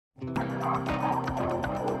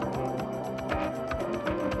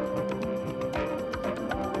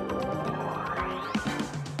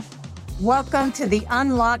Welcome to the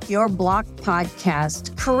Unlock Your Block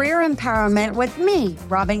podcast, career empowerment with me,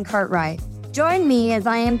 Robin Cartwright. Join me as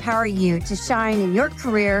I empower you to shine in your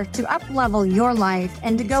career, to up-level your life,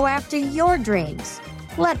 and to go after your dreams.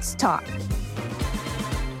 Let's talk.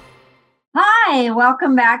 Hi,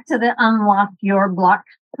 welcome back to the Unlock Your Block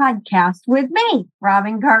podcast with me,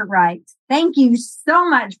 Robin Cartwright. Thank you so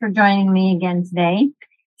much for joining me again today.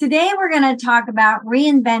 Today, we're going to talk about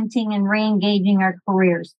reinventing and reengaging our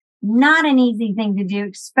careers. Not an easy thing to do,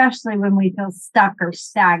 especially when we feel stuck or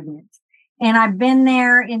stagnant. And I've been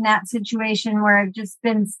there in that situation where I've just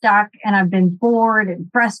been stuck and I've been bored and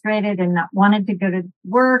frustrated and not wanted to go to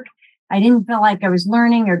work. I didn't feel like I was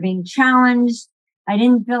learning or being challenged. I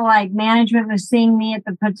didn't feel like management was seeing me at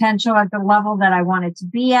the potential at the level that I wanted to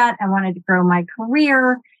be at. I wanted to grow my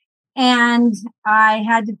career. And I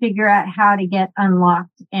had to figure out how to get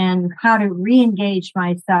unlocked and how to re-engage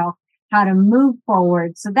myself, how to move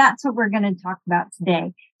forward. So that's what we're going to talk about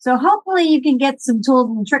today. So hopefully you can get some tools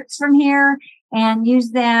and tricks from here and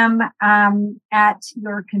use them at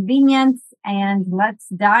your convenience. And let's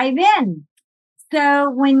dive in. So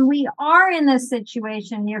when we are in this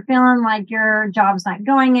situation, you're feeling like your job's not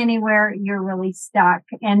going anywhere, you're really stuck,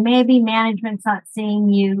 and maybe management's not seeing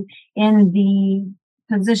you in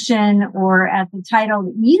the position or at the title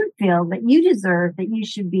that you feel that you deserve, that you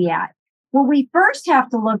should be at. What we first have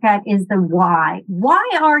to look at is the why.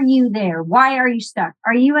 Why are you there? Why are you stuck?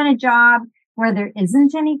 Are you in a job where there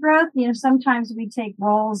isn't any growth? You know, sometimes we take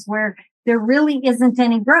roles where there really isn't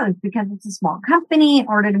any growth because it's a small company. In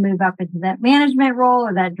order to move up into that management role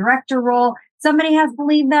or that director role, somebody has to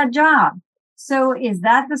leave that job. So is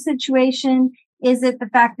that the situation? Is it the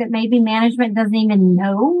fact that maybe management doesn't even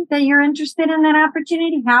know that you're interested in that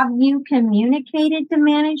opportunity? Have you communicated to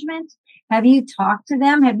management? Have you talked to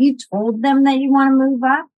them? Have you told them that you want to move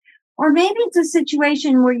up? Or maybe it's a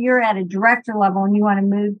situation where you're at a director level and you want to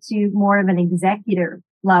move to more of an executive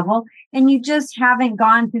level and you just haven't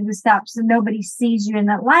gone through the steps and nobody sees you in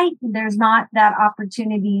that light. There's not that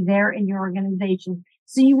opportunity there in your organization.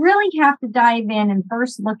 So you really have to dive in and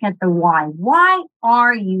first look at the why. Why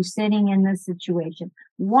are you sitting in this situation?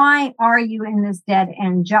 Why are you in this dead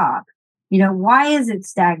end job? You know, why is it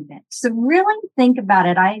stagnant? So really think about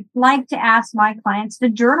it. I like to ask my clients to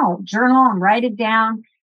journal and write it down,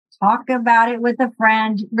 talk about it with a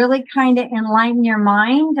friend, really kind of enlighten your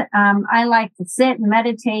mind. I like to sit and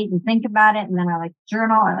meditate and think about it. And then I like to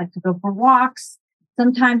journal. I like to go for walks.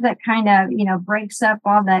 Sometimes that kind of, breaks up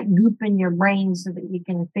all that goop in your brain so that you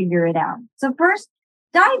can figure it out. So first,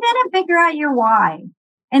 dive in and figure out your why.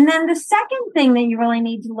 And then the second thing that you really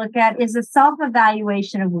need to look at is a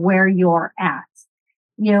self-evaluation of where you're at.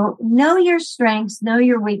 Know your strengths, know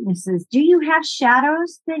your weaknesses. Do you have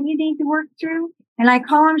shadows that you need to work through? And I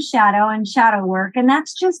call them shadow work. And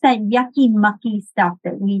that's just that yucky, mucky stuff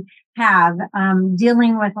that we have,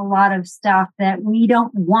 dealing with a lot of stuff that we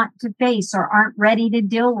don't want to face or aren't ready to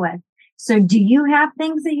deal with. So do you have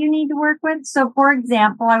things that you need to work with? So for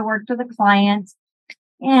example, I worked with a client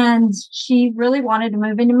and she really wanted to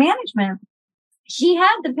move into management. She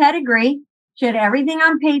had the pedigree. She had everything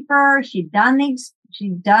on paper. She'd done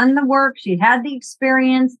the work. She had the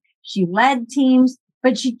experience. She led teams,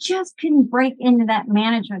 but she just couldn't break into that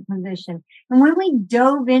management position. And when we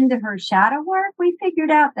dove into her shadow work, we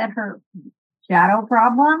figured out that her shadow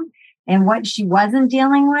problem and what she wasn't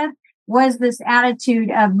dealing with was this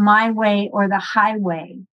attitude of my way or the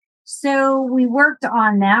highway. So we worked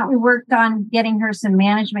on that. We worked on getting her some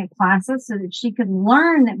management classes so that she could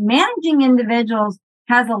learn that managing individuals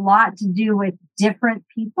has a lot to do with different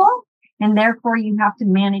people. And therefore you have to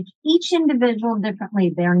manage each individual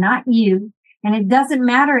differently. They're not you. And it doesn't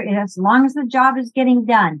matter as long as the job is getting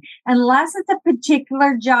done, unless it's a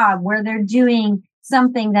particular job where they're doing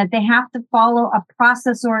something that they have to follow a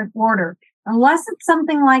process or an order. Unless it's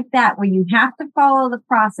something like that where you have to follow the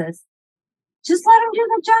process, just let them do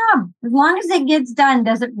the job. As long as it gets done,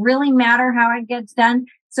 does it really matter how it gets done?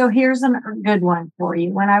 So here's a good one for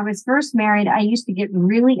you. When I was first married, I used to get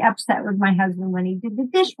really upset with my husband when he did the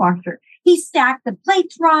dishwasher. He stacked the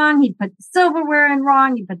plates wrong. He put the silverware in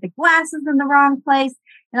wrong. He put the glasses in the wrong place.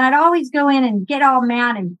 And I'd always go in and get all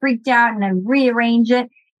mad and freaked out and then rearrange it.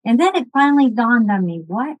 And then it finally dawned on me,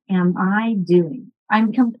 what am I doing?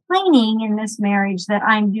 I'm complaining in this marriage that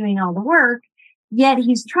I'm doing all the work, yet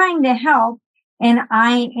he's trying to help and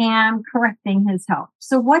I am correcting his help.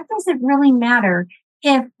 So what does it really matter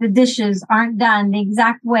if the dishes aren't done the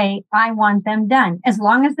exact way I want them done? As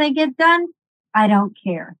long as they get done, I don't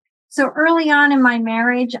care. So early on in my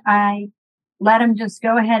marriage, I let him just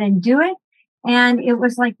go ahead and do it. And it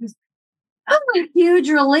was like this huge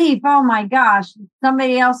relief. Oh my gosh,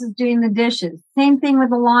 somebody else is doing the dishes. Same thing with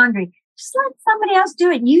the laundry. Just let somebody else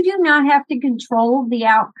do it. You do not have to control the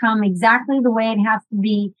outcome exactly the way it has to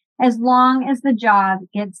be as long as the job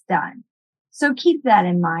gets done. So keep that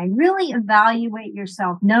in mind. Really evaluate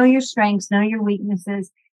yourself. Know your strengths, know your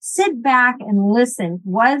weaknesses. Sit back and listen.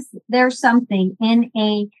 Was there something in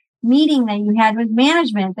a meeting that you had with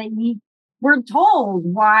management that you were told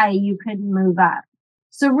why you couldn't move up?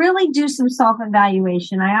 So really do some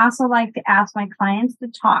self-evaluation. I also like to ask my clients to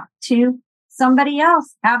talk to somebody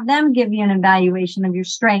else. Have them give you an evaluation of your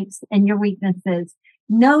strengths and your weaknesses.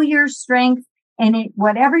 Know your strengths and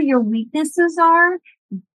whatever your weaknesses are,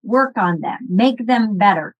 work on them, make them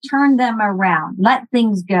better, turn them around, let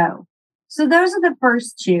things go. So those are the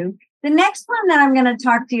first two. The next one that I'm going to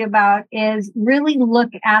talk to you about is really look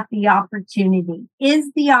at the opportunity.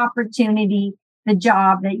 Is the opportunity the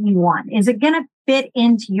job that you want? Is it going to fit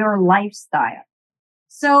into your lifestyle?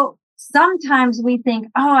 So sometimes we think,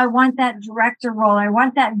 oh, I want that director role. I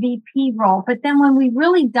want that VP role. But then when we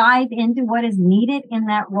really dive into what is needed in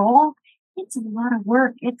that role, it's a lot of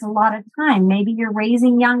work. It's a lot of time. Maybe you're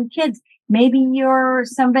raising young kids. Maybe you're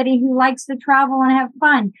somebody who likes to travel and have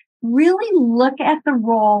fun. Really look at the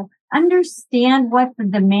role, understand what the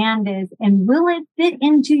demand is, and will it fit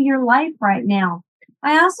into your life right now?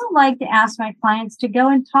 I also like to ask my clients to go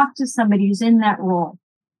and talk to somebody who's in that role.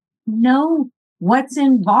 Know what's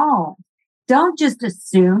involved. Don't just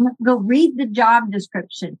assume. Go read the job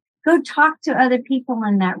description. Go talk to other people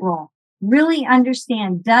in that role. Really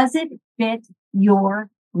understand, does it fit your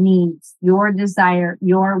needs, your desire,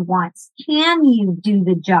 your wants? Can you do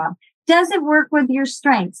the job? Does it work with your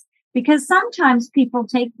strengths? Because sometimes people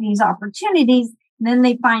take these opportunities and then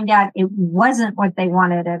they find out it wasn't what they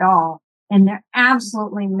wanted at all. And they're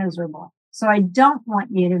absolutely miserable. So I don't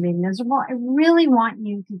want you to be miserable. I really want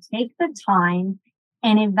you to take the time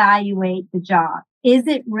and evaluate the job. Is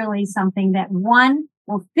it really something that one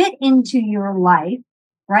will fit into your life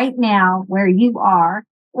right now where you are?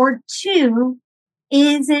 Or two,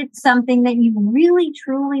 is it something that you really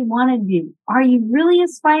truly want to do? Are you really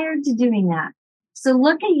aspired to doing that? So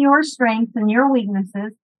look at your strengths and your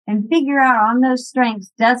weaknesses and figure out on those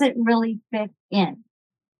strengths, does it really fit in?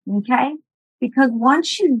 Okay? Because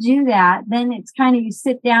once you do that, then it's kind of you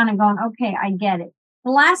sit down and going, okay, I get it.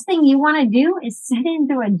 The last thing you want to do is sit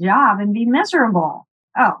into a job and be miserable.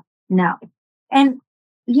 Oh, no. And,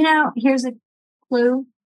 here's a clue.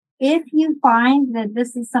 If you find that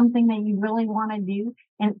this is something that you really want to do,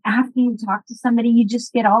 and after you talk to somebody, you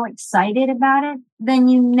just get all excited about it, then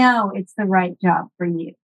you know it's the right job for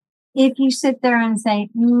you. If you sit there and say,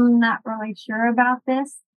 not really sure about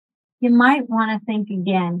this, you might want to think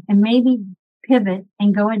again and maybe pivot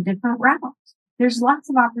and go a different route. There's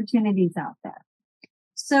lots of opportunities out there.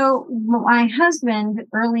 So my husband,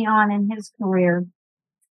 early on in his career,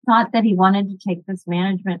 thought that he wanted to take this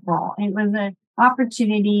management role. It was an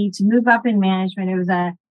opportunity to move up in management.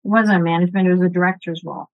 It wasn't a management, it was a director's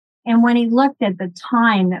role. And when he looked at the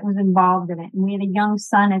time that was involved in it, and we had a young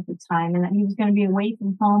son at the time, and that he was going to be away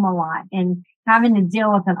from home a lot and having to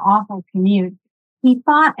deal with an awful commute, he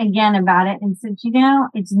thought again about it and said,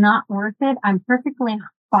 it's not worth it. I'm perfectly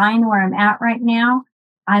fine where I'm at right now.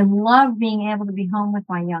 I love being able to be home with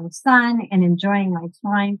my young son and enjoying my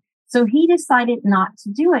time. So he decided not to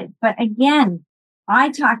do it. But again,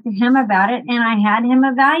 I talked to him about it and I had him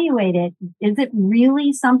evaluate it. Is it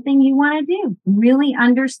really something you want to do? Really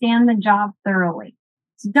understand the job thoroughly.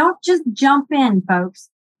 So don't just jump in, folks.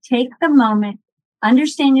 Take the moment,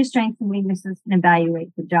 understand your strengths and weaknesses, and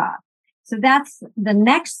evaluate the job. So that's the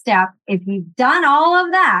next step. If you've done all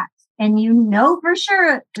of that and you know for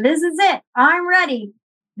sure this is it, I'm ready,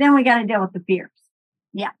 then we got to deal with the fears.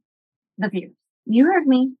 Yeah, the fears. You heard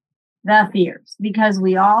me. The fears, because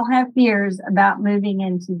we all have fears about moving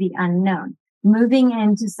into the unknown, moving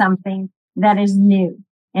into something that is new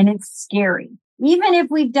and it's scary. Even if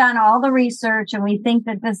we've done all the research and we think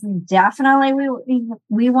that this is definitely what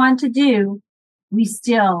we want to do, we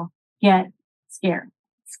still get scared.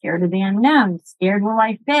 Scared of the unknown, scared will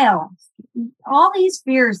I fail? All these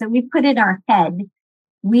fears that we put in our head,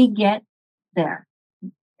 we get there.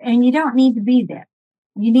 And you don't need to be there.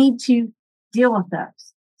 You need to deal with those.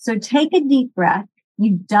 So take a deep breath.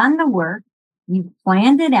 You've done the work. You've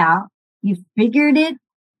planned it out. You've figured it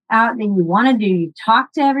out that you want to do. You've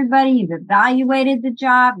talked to everybody. You've evaluated the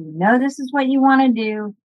job. You know this is what you want to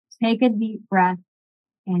do. Take a deep breath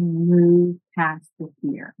and move past the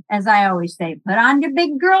fear. As I always say, put on your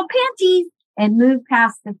big girl panties and move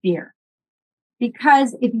past the fear.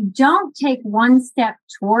 Because if you don't take one step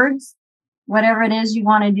towards whatever it is you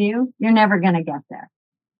want to do, you're never going to get there.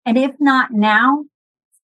 And if not now,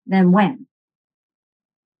 then when?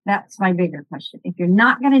 That's my bigger question. If you're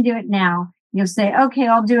not going to do it now, you'll say, okay,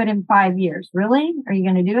 I'll do it in 5 years. Really? Are you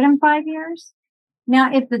going to do it in 5 years?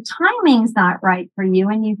 Now, if the timing's not right for you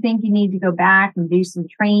and you think you need to go back and do some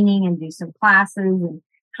training and do some classes and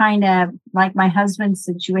kind of like my husband's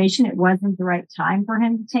situation, it wasn't the right time for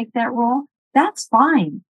him to take that role, that's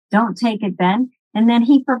fine. Don't take it then. And then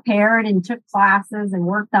he prepared and took classes and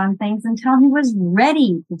worked on things until he was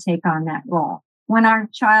ready to take on that role. When our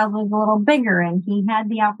child was a little bigger and he had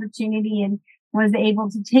the opportunity and was able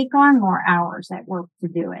to take on more hours at work to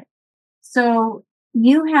do it. So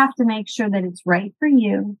you have to make sure that it's right for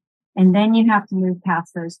you. And then you have to move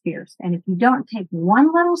past those fears. And if you don't take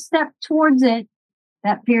one little step towards it,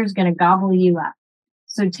 that fear is going to gobble you up.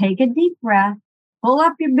 So take a deep breath, pull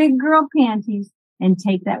up your big girl panties and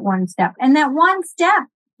take that one step. And that one step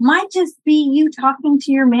might just be you talking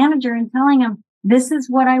to your manager and telling him, this is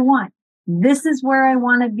what I want. This is where I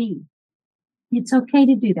want to be. It's okay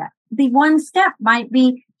to do that. The one step might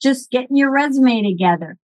be just getting your resume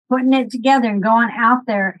together, putting it together and going out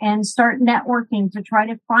there and start networking to try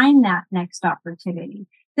to find that next opportunity.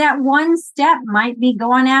 That one step might be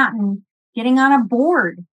going out and getting on a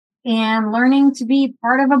board and learning to be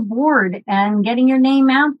part of a board and getting your name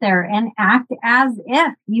out there and act as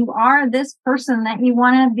if you are this person that you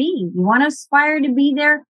want to be. You want to aspire to be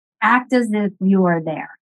there, act as if you are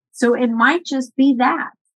there. So it might just be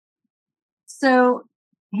that. So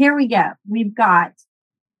here we go.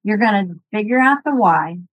 You're going to figure out the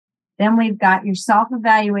why. Then we've got your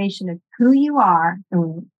self-evaluation of who you are.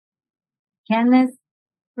 Can this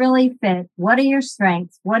really fit? What are your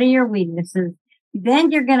strengths? What are your weaknesses?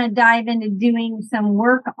 Then you're going to dive into doing some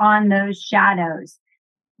work on those shadows.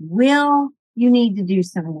 Will you need to do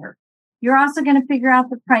some work? You're also going to figure out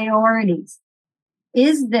the priorities.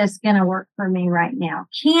 Is this going to work for me right now?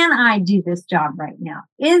 Can I do this job right now?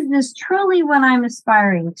 Is this truly what I'm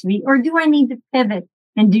aspiring to be? Or do I need to pivot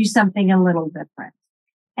and do something a little different?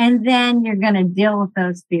 And then you're going to deal with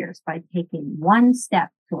those fears by taking one step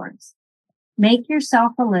towards. Make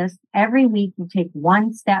yourself a list. Every week you take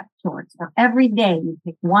one step towards, or every day you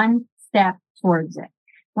take one step towards it.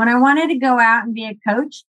 When I wanted to go out and be a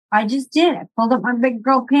coach, I just did. I pulled up my big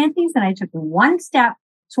girl panties and I took one step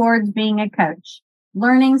towards being a coach,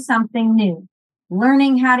 learning something new,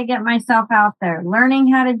 learning how to get myself out there,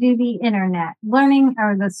 learning how to do the internet, learning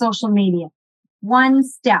or the social media. One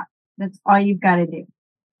step. That's all you've got to do.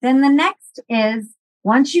 Then the next is,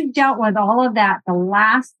 once you've dealt with all of that, the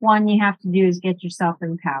last one you have to do is get yourself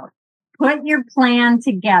empowered. Put your plan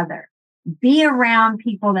together. Be around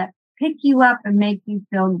people that pick you up and make you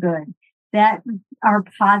feel good, that are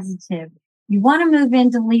positive. You want to move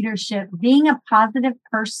into leadership. Being a positive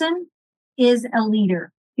person is a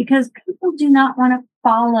leader because people do not want to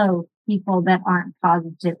follow people that aren't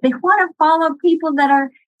positive. They want to follow people that are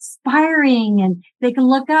inspiring and they can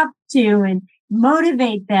look up to and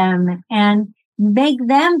motivate them and make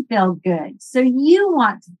them feel good. So you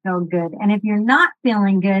want to feel good. And if you're not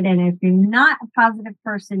feeling good and if you're not a positive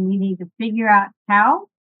person, you need to figure out how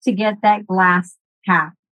to get that glass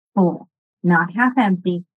half full, not half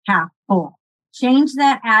empty, half full. Change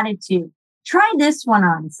that attitude. Try this one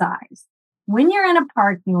on size. When you're in a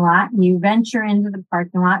parking lot and you venture into the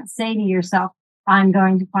parking lot, say to yourself, I'm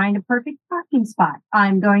going to find a perfect parking spot.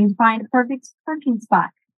 I'm going to find a perfect parking spot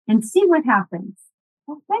and see what happens.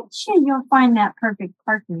 Eventually you'll find that perfect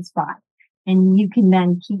parking spot and you can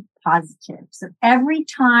then keep positive. So every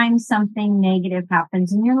time something negative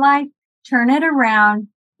happens in your life, turn it around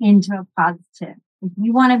into a positive. If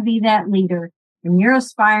you want to be that leader and you're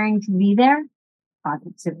aspiring to be there,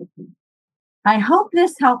 positivity. I hope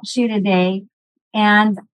this helps you today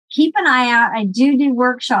and keep an eye out. I do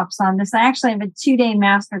workshops on this. I actually have a 2-day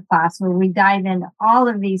masterclass where we dive into all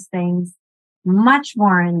of these things much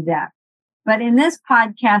more in depth. But in this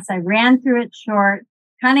podcast, I ran through it short,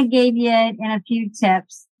 kind of gave you it in a few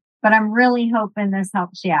tips, but I'm really hoping this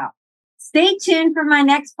helps you out. Stay tuned for my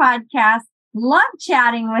next podcast. Love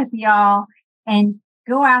chatting with y'all and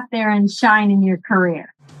go out there and shine in your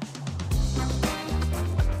career.